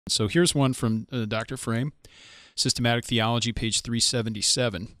So here's one from Dr. Frame, Systematic Theology, page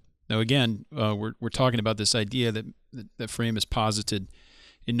 377. Now, again, we're talking about this idea that Frame has posited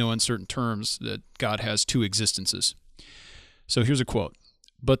in no uncertain terms that God has two existences. So here's a quote.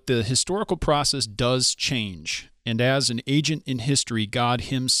 But the historical process does change, and as an agent in history, God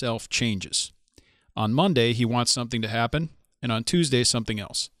himself changes. On Monday, he wants something to happen, and on Tuesday, something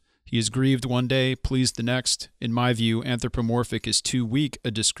else. He is grieved one day, pleased the next. In my view, anthropomorphic is too weak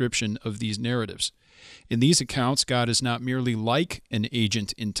a description of these narratives. In these accounts, God is not merely like an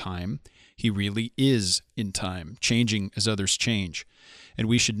agent in time. He really is in time, changing as others change. And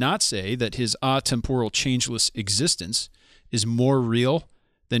we should not say that his atemporal changeless existence is more real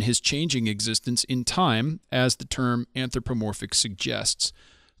than his changing existence in time, as the term anthropomorphic suggests.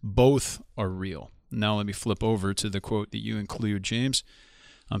 Both are real. Now let me flip over to the quote that you include, James,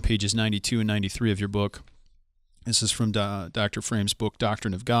 on pages 92 and 93 of your book. This is from Dr. Frame's book,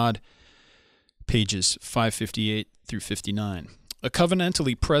 Doctrine of God, pages 558 through 59. A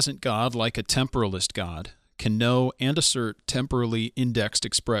covenantally present God, like a temporalist God, can know and assert temporally indexed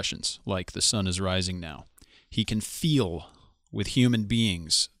expressions, like the sun is rising now. He can feel with human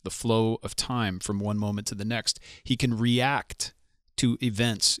beings the flow of time from one moment to the next. He can react to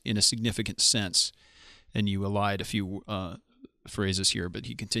events in a significant sense. And you allied a few phrases here, but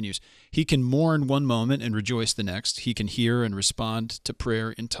he continues. He can mourn one moment and rejoice the next. He can hear and respond to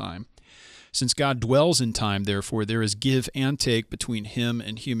prayer in time. Since God dwells in time, therefore, there is give and take between him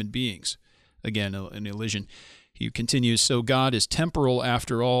and human beings. Again, an elision. He continues, so God is temporal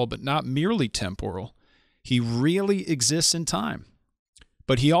after all, but not merely temporal. He really exists in time.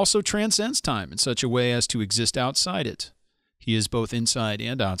 But he also transcends time in such a way as to exist outside it. He is both inside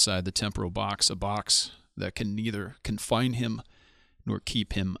and outside the temporal box, a box that can neither confine him nor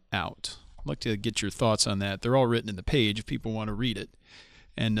keep him out. I'd like to get your thoughts on that. They're all written in the page if people want to read it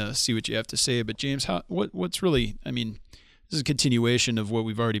and see what you have to say. But James, what's really, I mean, this is a continuation of what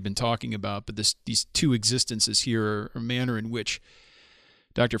we've already been talking about, but these two existences here are a manner in which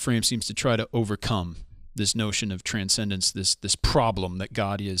Dr. Frame seems to try to overcome this notion of transcendence, this problem that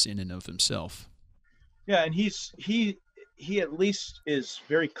God is in and of himself. Yeah, and he at least is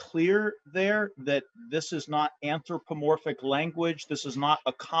very clear there that this is not anthropomorphic language. This is not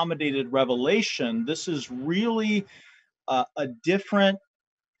accommodated revelation. This is really a different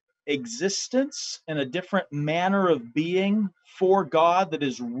existence and a different manner of being for God that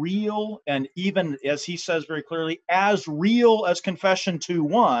is real, and even, as he says very clearly, as real as Confession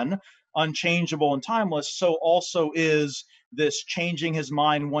 2:1, unchangeable and timeless, so also is this changing his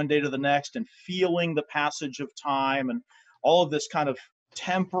mind one day to the next and feeling the passage of time and all of this kind of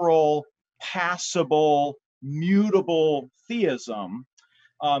temporal, passable, mutable theism.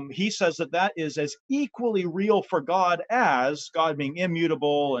 He says that that is as equally real for God as God being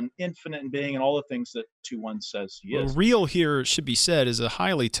immutable and infinite in being and all the things that 2:1 says he Well, is. real here should be said is a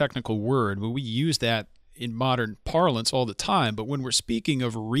highly technical word, but we use that in modern parlance all the time. But when we're speaking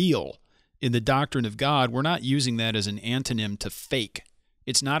of real in the doctrine of God, we're not using that as an antonym to fake.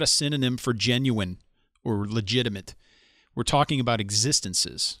 It's not a synonym for genuine or legitimate. We're talking about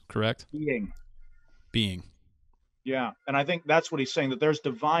existences, correct? Being. Yeah. And I think that's what he's saying, that there's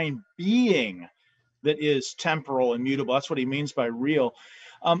divine being that is temporal and mutable. That's what he means by real.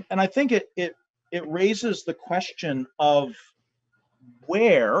 And I think it raises the question of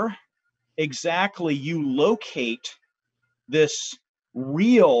where exactly you locate this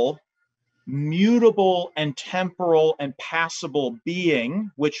real, mutable, and temporal and passable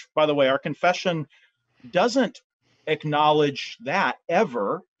being, which, by the way, our confession doesn't acknowledge that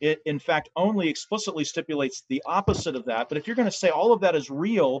ever. It, in fact, only explicitly stipulates the opposite of that. But if you're going to say all of that is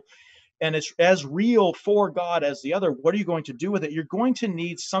real, and it's as real for God as the other, what are you going to do with it? You're going to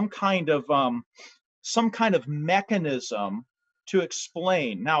need some kind of mechanism to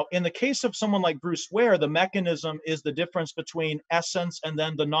explain. Now, in the case of someone like Bruce Ware, the mechanism is the difference between essence and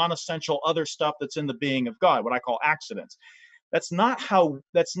then the non-essential other stuff that's in the being of God, what I call accidents. That's not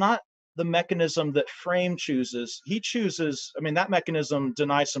the mechanism that Frame chooses. He chooses, I mean, that mechanism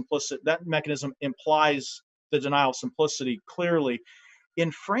denies simplicity. That mechanism implies the denial of simplicity clearly.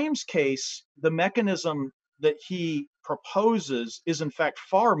 In Frame's case, the mechanism that he proposes is in fact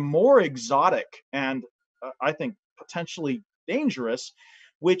far more exotic and I think potentially dangerous,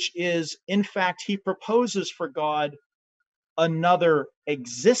 which is, in fact, he proposes for God another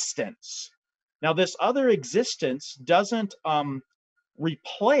existence. Now, this other existence doesn't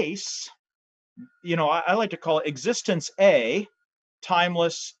replace, I like to call it existence A,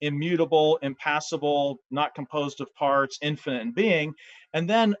 timeless, immutable, impassible, not composed of parts, infinite in being. And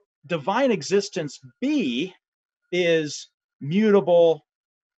then divine existence B is mutable,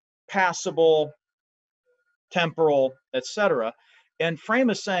 passible, temporal, etc. And Frame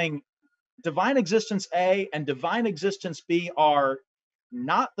is saying divine existence A and divine existence B are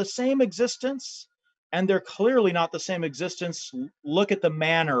not the same existence, and they're clearly not the same existence. Look at the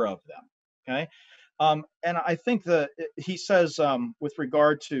manner of them. Okay. And I think that he says, with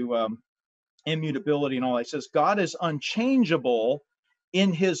regard to immutability and all that, he says God is unchangeable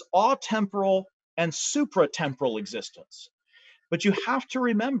in his atemporal and supratemporal existence. But you have to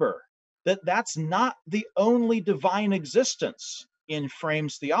remember that that's not the only divine existence in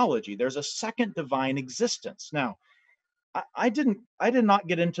Frame's theology. There's a second divine existence. Now, I did not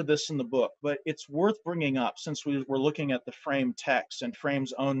get into this in the book, but it's worth bringing up since we were looking at the Frame text and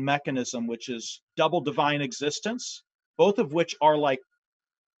Frame's own mechanism, which is double divine existence, both of which are like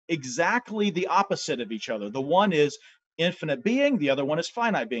exactly the opposite of each other. The one is infinite being, the other one is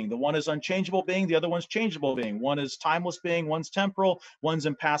finite being. The one is unchangeable being, the other one's changeable being. One is timeless being, one's temporal, one's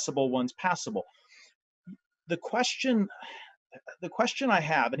impassible, one's passible. The question I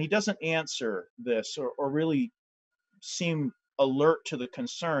have, and he doesn't answer this or really seem alert to the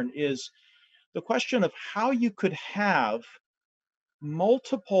concern, is the question of how you could have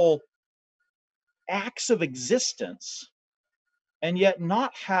multiple acts of existence and yet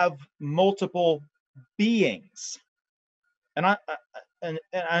not have multiple beings. And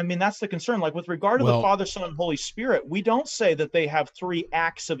I mean, that's the concern. Like with regard to the Father, Son, and Holy Spirit, we don't say that they have three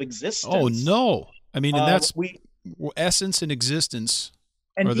acts of existence. Oh, no. I mean, and that's essence and existence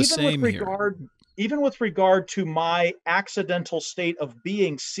are the same here. Even with regard to my accidental state of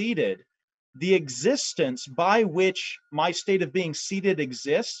being seated, the existence by which my state of being seated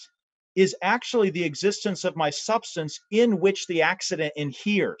exists is actually the existence of my substance in which the accident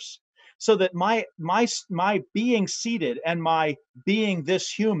inheres. So that my being seated and my being this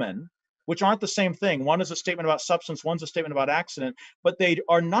human, which aren't the same thing. One is a statement about substance, one's a statement about accident, but they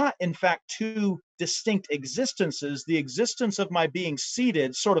are not, in fact, two distinct existences. The existence of my being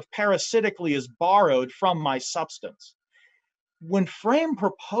seated sort of parasitically is borrowed from my substance. When Frame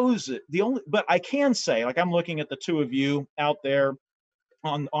proposes, but I can say, like I'm looking at the two of you out there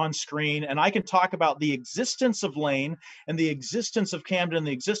on screen, and I can talk about the existence of Lane and the existence of Camden and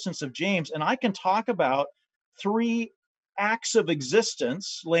the existence of James, and I can talk about three acts of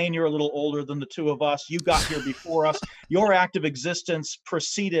existence. Lane, you're a little older than the two of us. You got here before us. Your act of existence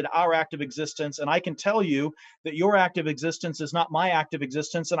preceded our act of existence, and I can tell you that your act of existence is not my act of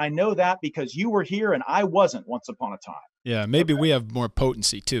existence, and I know that because you were here and I wasn't once upon a time. Yeah, maybe we have more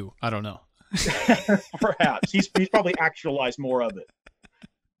potency too. I don't know. Perhaps. He's probably actualized more of it.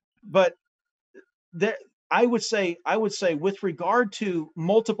 But I would say with regard to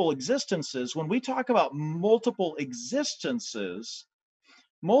multiple existences, when we talk about multiple existences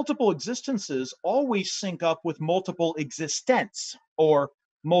always sync up with multiple existence or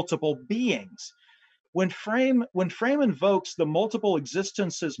multiple beings. When Frame invokes the multiple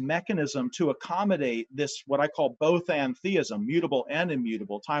existences mechanism to accommodate this, what I call both and theism, mutable and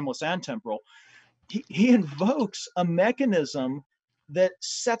immutable, timeless and temporal, he invokes a mechanism that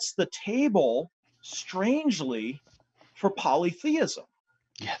sets the table, strangely, for polytheism.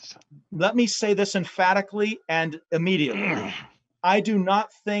 Yes. Let me say this emphatically and immediately. I do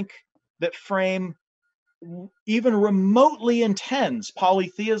not think that Frame even remotely intends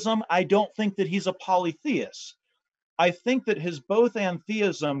polytheism. I don't think that he's a polytheist. I think that his both and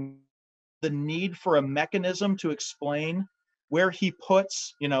theism, the need for a mechanism to explain where he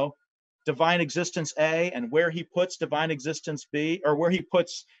puts, divine existence A and where he puts divine existence B, or where he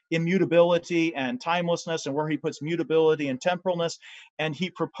puts immutability and timelessness and where he puts mutability and temporalness. And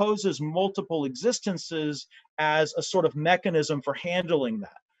he proposes multiple existences as a sort of mechanism for handling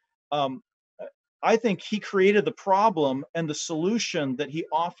that. I think he created the problem, and the solution that he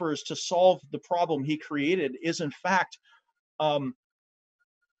offers to solve the problem he created is, in fact,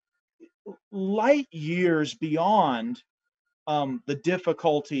 light years beyond the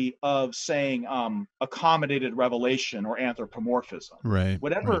difficulty of saying accommodated revelation or anthropomorphism. Right.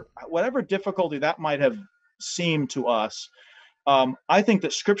 Whatever difficulty that might have seemed to us, I think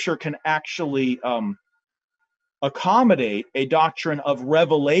that Scripture can actually accommodate a doctrine of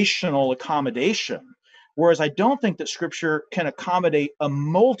revelational accommodation, whereas I don't think that Scripture can accommodate a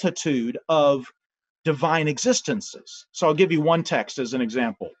multitude of divine existences. So I'll give you one text as an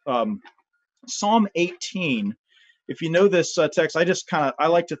example. Psalm 18. If you know this text, I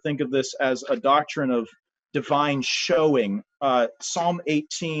like to think of this as a doctrine of divine showing. Psalm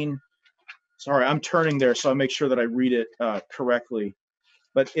 18. Sorry, I'm turning there, so I'll make sure that I read it correctly.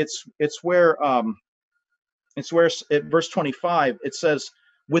 But it's where at verse 25 it says,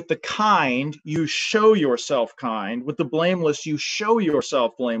 with the kind, you show yourself kind. With the blameless, you show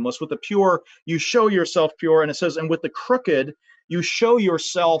yourself blameless. With the pure, you show yourself pure. And it says, and with the crooked, you show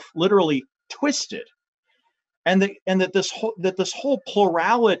yourself literally twisted. And that this whole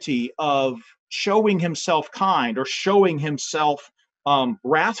plurality of showing himself kind or showing himself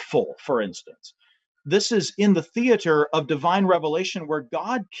wrathful, for instance, this is in the theater of divine revelation where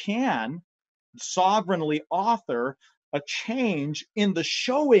God can sovereignly author a change in the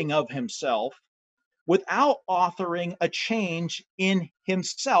showing of himself without authoring a change in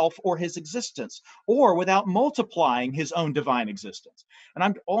himself or his existence, or without multiplying his own divine existence.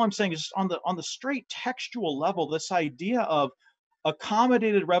 And all I'm saying is just on the straight textual level, this idea of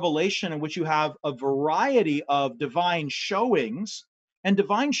accommodated revelation in which you have a variety of divine showings, and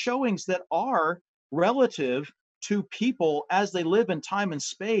divine showings that are relative to people as they live in time and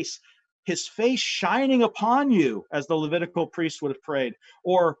space, his face shining upon you, as the Levitical priest would have prayed,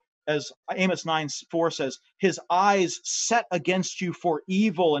 or as Amos 9:4 says, his eyes set against you for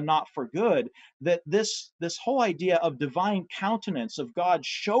evil and not for good. That this whole idea of divine countenance, of God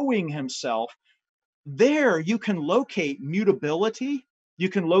showing himself, there you can locate mutability, you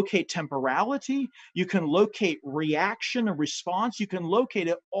can locate temporality, you can locate reaction and response, you can locate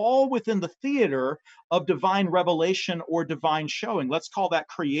it all within the theater of divine revelation or divine showing. Let's call that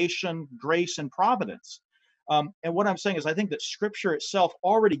creation, grace, and providence. And what I'm saying is, I think that Scripture itself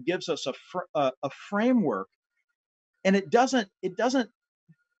already gives us a framework, and it doesn't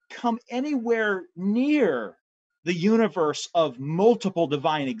come anywhere near the universe of multiple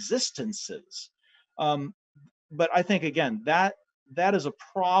divine existences. But I think, again, that is a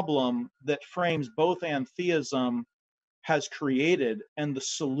problem that frames both antheism has created, and the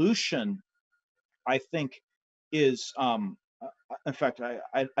solution, I think, is in fact,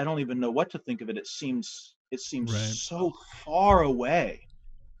 I don't even know what to think of it. It seems Right. so far away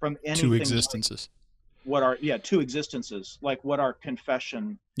from Two anything like existences. what our two existences, like what our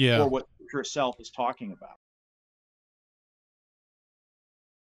confession Yeah. or what Scripture itself is talking about.